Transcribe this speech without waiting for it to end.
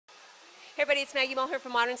Hey everybody, it's Maggie Mulher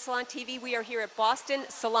from Modern Salon TV. We are here at Boston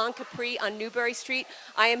Salon Capri on Newbury Street.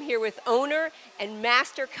 I am here with owner and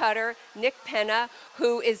master cutter Nick Penna,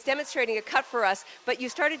 who is demonstrating a cut for us. But you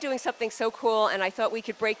started doing something so cool, and I thought we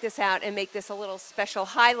could break this out and make this a little special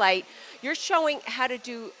highlight. You're showing how to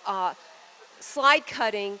do slide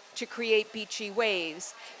cutting to create beachy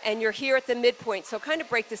waves, and you're here at the midpoint, so kind of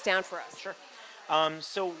break this down for us. Sure.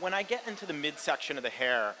 So when I get into the midsection of the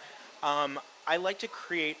hair, I like to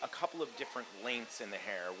create a couple of different lengths in the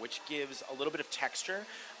hair, which gives a little bit of texture.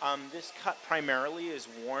 This cut primarily is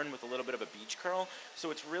worn with a little bit of a beach curl,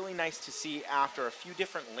 so it's really nice to see after a few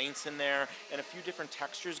different lengths in there and a few different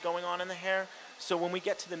textures going on in the hair. So when we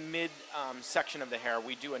get to the mid section of the hair,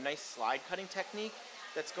 we do a nice slide cutting technique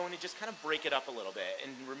that's going to just kind of break it up a little bit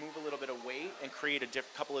and remove a little bit of weight and create a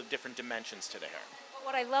couple of different dimensions to the hair.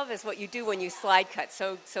 What I love is what you do when you slide cut,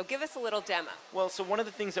 so give us a little demo. Well, so one of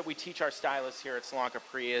the things that we teach our stylists here at Salon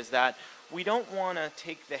Capri is that we don't want to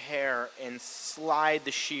take the hair and slide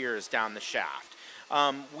the shears down the shaft.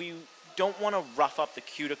 We don't want to rough up the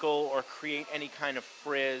cuticle or create any kind of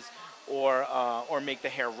frizz or make the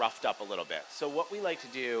hair roughed up a little bit. So what we like to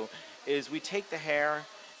do is we take the hair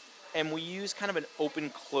and we use kind of an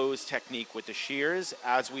open-close technique with the shears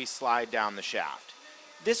as we slide down the shaft.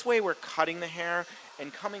 This way we're cutting the hair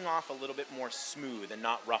and coming off a little bit more smooth and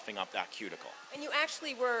not roughing up that cuticle. And you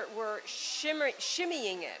actually were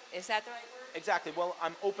shimmying it. Is that the right word? Exactly. Well,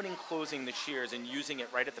 I'm opening, closing the shears and using it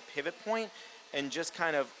right at the pivot point and just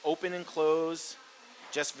kind of open and close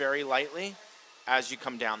just very lightly as you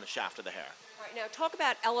come down the shaft of the hair. All right, now talk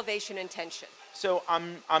about elevation and tension. So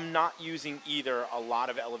I'm not using either a lot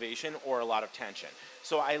of elevation or a lot of tension.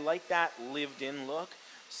 So I like that lived-in look.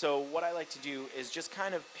 So what I like to do is just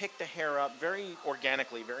kind of pick the hair up very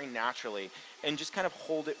organically, very naturally, and just kind of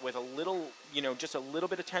hold it with a little, just a little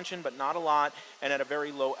bit of tension, but not a lot, and at a very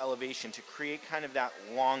low elevation to create kind of that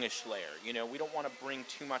longish layer. We don't want to bring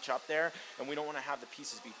too much up there, and we don't want to have the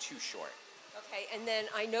pieces be too short. Okay, and then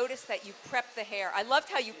I noticed that you prepped the hair. I loved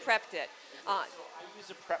how you prepped it. So I use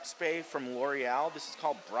a prep spray from L'Oreal. This is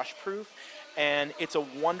called Brush Proof. And it's a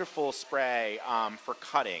wonderful spray for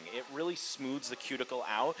cutting. It really smooths the cuticle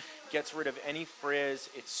out, gets rid of any frizz,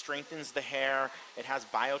 it strengthens the hair, it has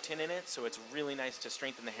biotin in it, so it's really nice to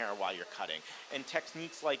strengthen the hair while you're cutting. And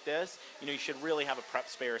techniques like this, you should really have a prep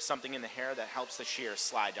spray or something in the hair that helps the shears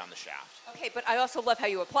slide down the shaft. Okay, but I also love how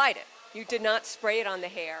you applied it. You did not spray it on the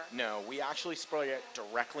hair. No, we actually spray it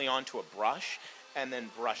directly onto a brush and then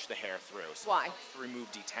brush the hair through. So why? To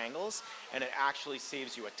remove detangles, and it actually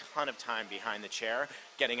saves you a ton of time behind the chair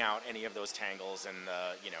getting out any of those tangles and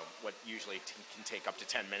what usually can take up to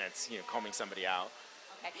 10 minutes, combing somebody out.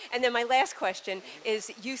 Okay. And then my last question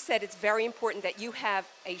is, you said it's very important that you have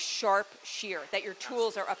a sharp shear, that your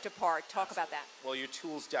tools are up to par. Talk about that. Well, your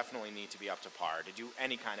tools definitely need to be up to par. To do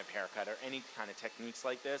any kind of haircut or any kind of techniques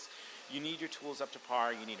like this, you need your tools up to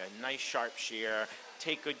par. You need a nice sharp shear.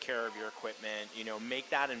 Take good care of your equipment.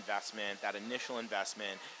 Make that investment, that initial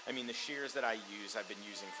investment. I mean, the shears that I use, I've been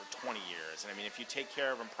using for 20 years. And I mean, if you take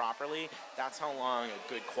care of them properly, that's how long a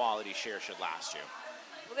good quality shear should last you.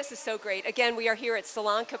 Well, this is so great. Again, we are here at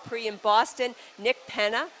Salon Capri in Boston. Nick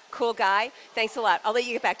Penna, cool guy. Thanks a lot. I'll let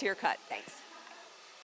you get back to your cut. Thanks.